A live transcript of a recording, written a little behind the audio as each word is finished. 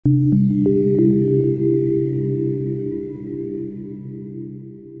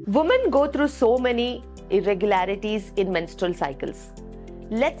Women go through so many irregularities in menstrual cycles.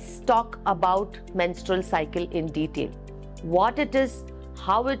 Let's talk about menstrual cycle in detail. What it is,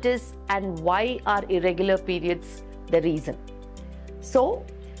 how it is, and why are irregular periods the reason. So,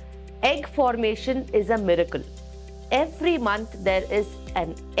 egg formation is a miracle. Every month there is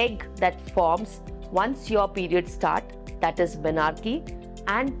an egg that forms once your periods start, that is menarche,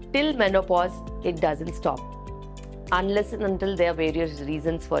 and till menopause it doesn't stop, unless and until there are various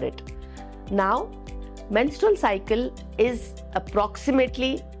reasons for it. Now, menstrual cycle is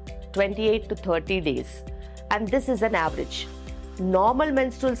approximately 28 to 30 days, and this is an average. Normal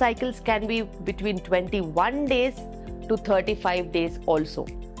menstrual cycles can be between 21 days to 35 days also.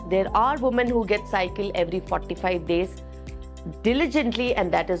 There are women who get cycle every 45 days diligently,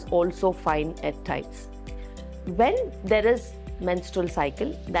 and that is also fine at times. When there is menstrual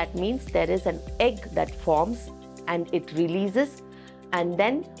cycle, that means there is an egg that forms and it releases, and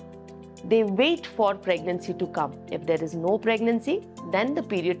then they wait for pregnancy to come. If there is no pregnancy, then the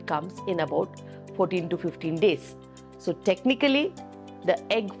period comes in about 14 to 15 days. So technically, the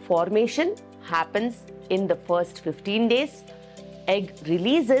egg formation happens in the first 15 days, egg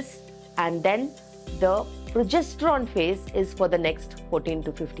releases, and then the progesterone phase is for the next 14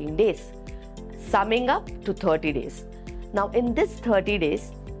 to 15 days, summing up to 30 days. Now in this 30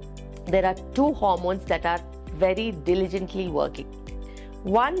 days, there are two hormones that are very diligently working.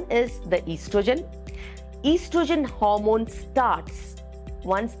 One is the estrogen. Estrogen hormone starts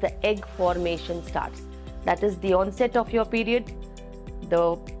once the egg formation starts. That is the onset of your period,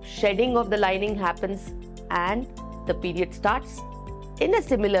 the shedding of the lining happens, and the period starts. In a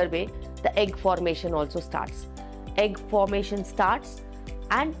similar way, the egg formation also starts. Egg formation starts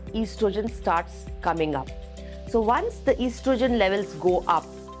and estrogen starts coming up. So once the estrogen levels go up,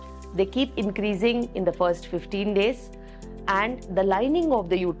 they keep increasing in the first 15 days, and the lining of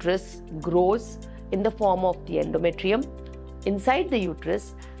the uterus grows in the form of the endometrium inside the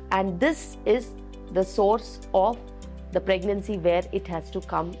uterus, and this is the source of the pregnancy where it has to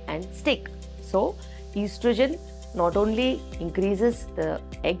come and stick. So estrogen not only increases the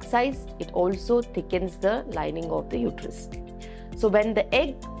egg size, it also thickens the lining of the uterus. So when the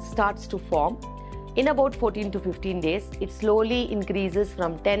egg starts to form, in about 14 to 15 days, it slowly increases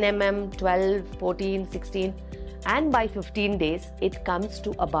from 10 mm, 12, 14, 16, and by 15 days, it comes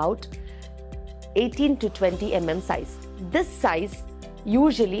to about 18 to 20 mm size. This size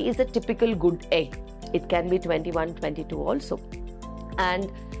usually is a typical good egg. It can be 21, 22 also. And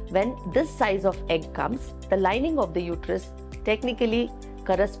when this size of egg comes, the lining of the uterus technically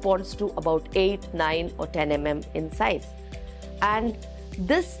corresponds to about 8, 9 or 10 mm in size. And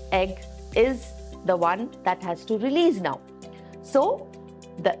this egg is the one that has to release now. So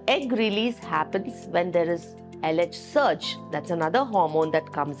the egg release happens when there is LH surge. That's another hormone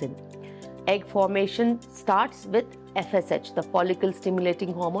that comes in. Egg formation starts with FSH, the follicle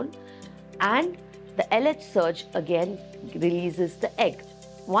stimulating hormone, and the LH surge again releases the egg.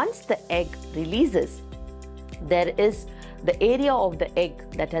 Once the egg releases, there is the area of the egg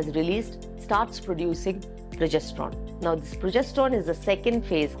that has released starts producing progesterone. Now this progesterone is the second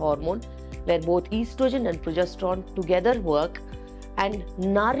phase hormone where both estrogen and progesterone together work and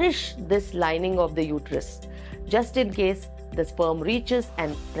nourish this lining of the uterus. Just in case the sperm reaches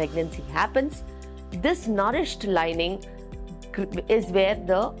and pregnancy happens, this nourished lining is where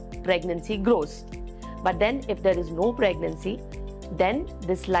the pregnancy grows. But then if there is no pregnancy, then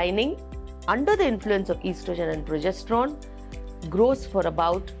this lining under the influence of estrogen and progesterone grows for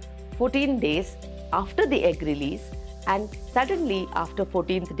about 14 days after the egg release, and suddenly after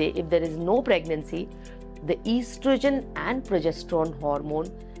 14th day, if there is no pregnancy, the estrogen and progesterone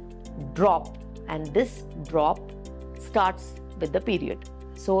hormone drop, and this drop starts with the period.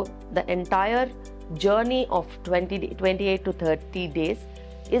 So the entire journey of 28 to 30 days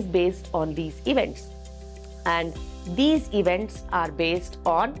is based on these events, and these events are based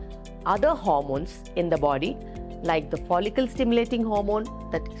on other hormones in the body, like the follicle stimulating hormone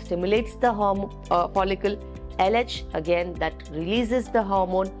that stimulates the follicle, LH again that releases the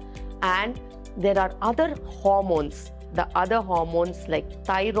hormone, and there are other hormones, the other hormones like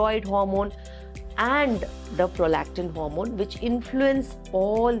thyroid hormone and the prolactin hormone, which influence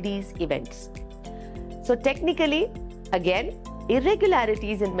all these events. So technically, again,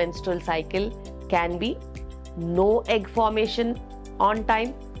 irregularities in menstrual cycle can be no egg formation on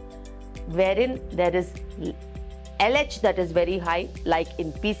time, wherein there is LH that is very high, like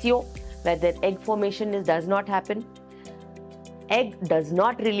in PCO, where the egg formation does not happen, egg does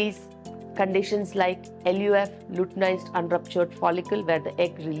not release, conditions like LUF, luteinized unruptured follicle, where the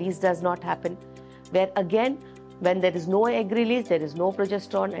egg release does not happen, where again, when there is no egg release, there is no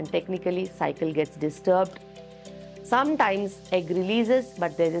progesterone and technically cycle gets disturbed. Sometimes egg releases,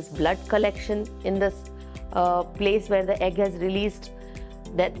 but there is blood collection in this place where the egg has released,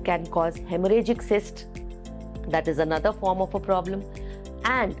 that can cause hemorrhagic cyst. That is another form of a problem.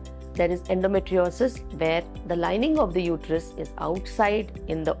 And there is endometriosis, where the lining of the uterus is outside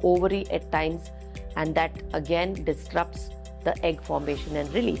in the ovary at times, and that again disrupts the egg formation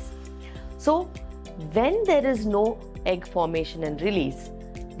and release. So when there is no egg formation and release,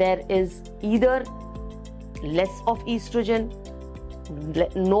 there is either less of estrogen,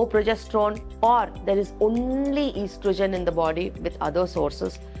 no progesterone, or there is only estrogen in the body with other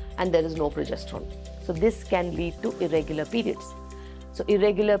sources and there is no progesterone. So this can lead to irregular periods. So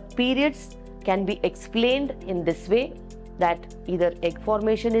irregular periods can be explained in this way, that either egg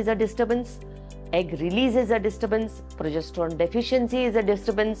formation is a disturbance, egg release is a disturbance, progesterone deficiency is a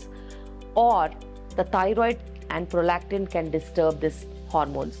disturbance, or the thyroid and prolactin can disturb these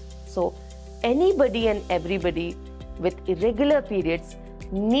hormones. So anybody and everybody with irregular periods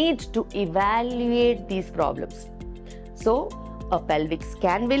need to evaluate these problems. So a pelvic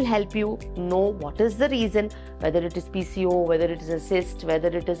scan will help you know what is the reason, whether it is PCO, whether it is a cyst, whether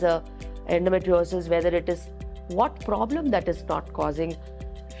it is a endometriosis, whether it is what problem that is not causing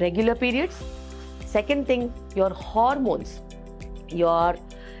regular periods. Second thing, your hormones, your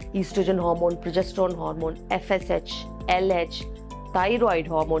estrogen hormone, progesterone hormone, FSH, LH, thyroid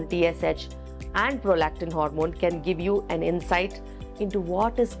hormone, TSH, and prolactin hormone can give you an insight into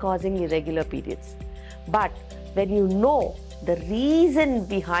what is causing irregular periods. But when you know the reason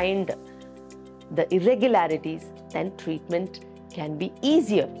behind the irregularities, then treatment can be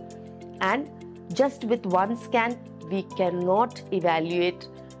easier. And just with one scan, we cannot evaluate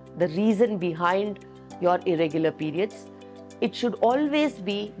the reason behind your irregular periods. It should always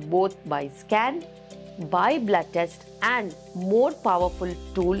be both by scan, by blood test, and more powerful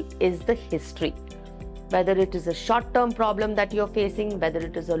tool is the history. Whether it is a short-term problem that you're facing, whether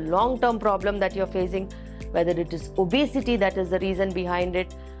it is a long-term problem that you're facing, whether it is obesity that is the reason behind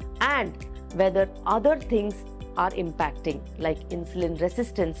it, and whether other things are impacting, like insulin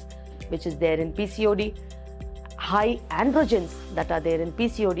resistance, which is there in PCOD, high androgens that are there in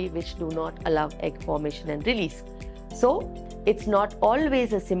PCOD, which do not allow egg formation and release. So it's not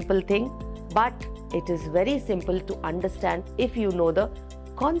always a simple thing, but it is very simple to understand if you know the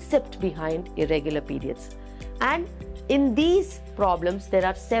concept behind irregular periods. And in these problems, there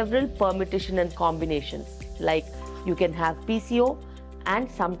are several permutation and combinations, like you can have PCO and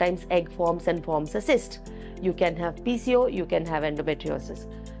sometimes egg forms and forms a cyst. You can have PCO, you can have endometriosis.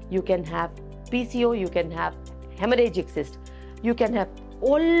 You can have PCO, you can have hemorrhagic cyst. You can have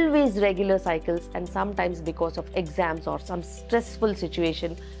always regular cycles, and sometimes because of exams or some stressful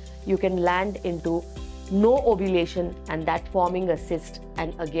situation, you can land into no ovulation and that forming a cyst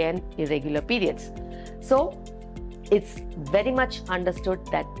and again irregular periods. So it's very much understood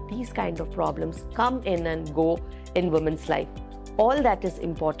that these kind of problems come in and go in women's life. All that is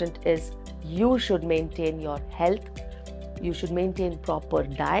important is you should maintain your health, you should maintain proper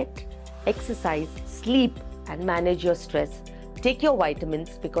diet, exercise, sleep, and manage your stress. Take your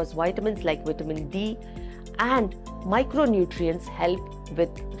vitamins, because vitamins like vitamin D and micronutrients help with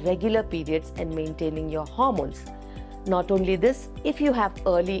regular periods and maintaining your hormones. Not only this, if you have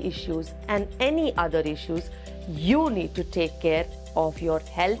early issues and any other issues, you need to take care of your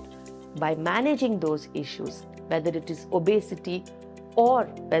health by managing those issues, whether it is obesity or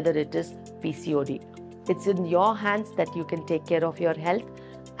whether it is PCOD. It's in your hands that you can take care of your health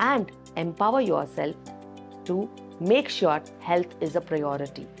and empower yourself to make sure health is a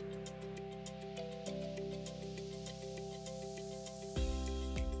priority.